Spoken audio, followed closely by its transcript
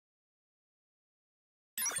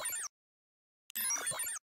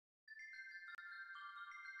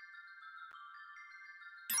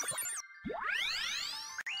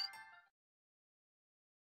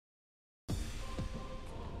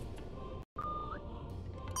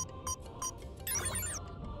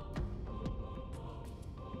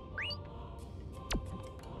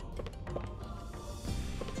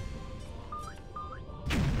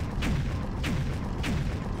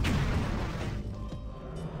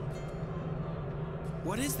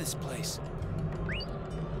What is this place?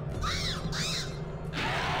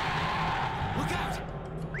 Look out!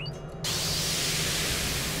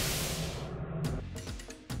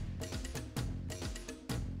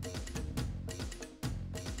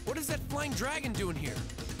 What is that flying dragon doing here?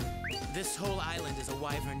 This whole island is a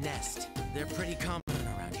wyvern nest. They're pretty common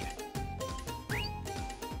around here.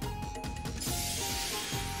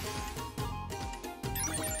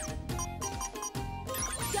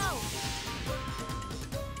 Go!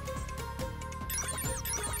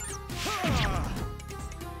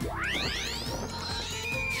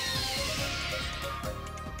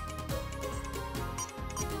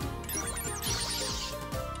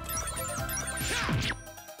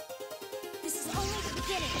 This is only the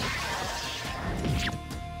beginning.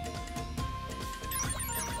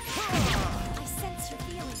 I sense your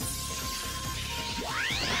feelings.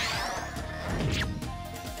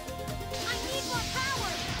 I need more power!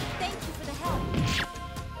 Thank you for the help.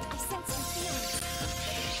 I sense your feelings.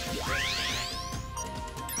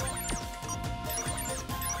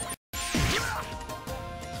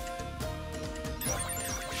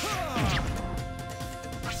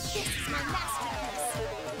 This is my masterpiece.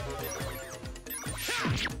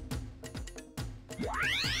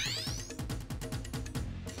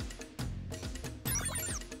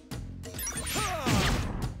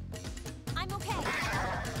 I'm okay.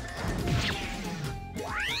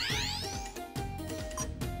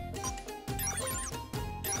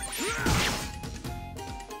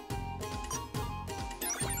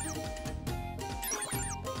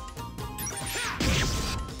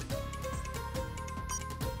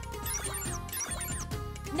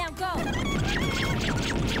 Now go! I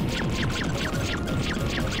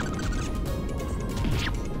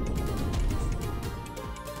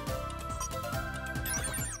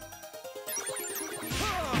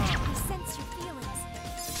sense your feelings.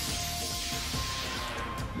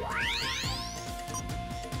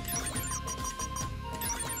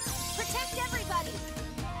 Protect everybody!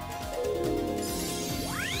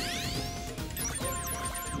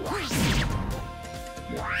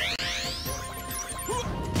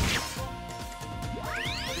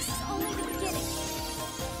 This is only the beginning.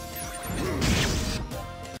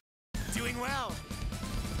 Doing well!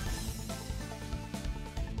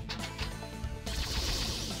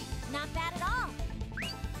 Not bad at all.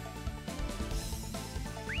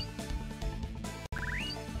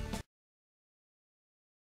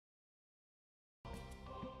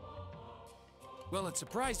 Well, it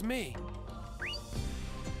surprised me.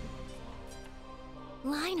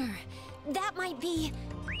 Lyner, that might be...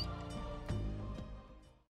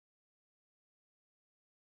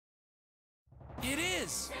 It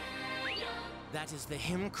is! That is the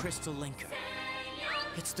hymn crystal linker.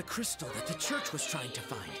 It's the crystal that the church was trying to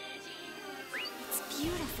find. It's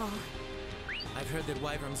beautiful. I've heard that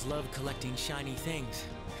wyverns love collecting shiny things.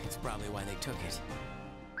 It's probably why they took it.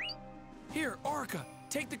 Here, Aurica,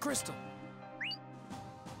 take the crystal.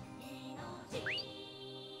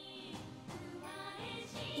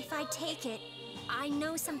 If I take it, I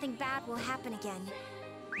know something bad will happen again.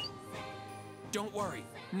 Don't worry,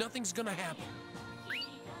 nothing's gonna happen.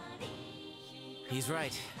 He's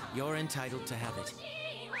right. You're entitled to have it.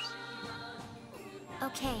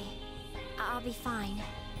 Okay, I'll be fine.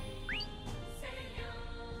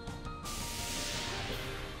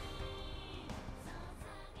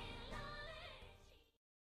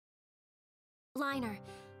 Lyner,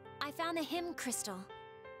 I found the hymn crystal.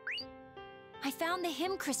 I found the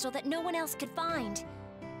hymn crystal that no one else could find.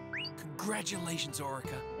 Congratulations,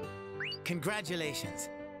 Aurica. Congratulations.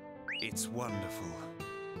 It's wonderful.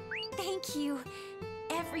 Thank you,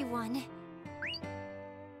 everyone.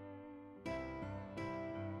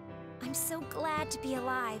 I'm so glad to be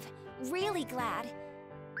alive. Really glad.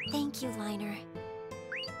 Thank you, Lyner.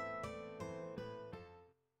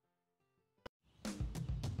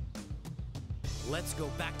 Let's go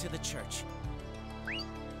back to the church.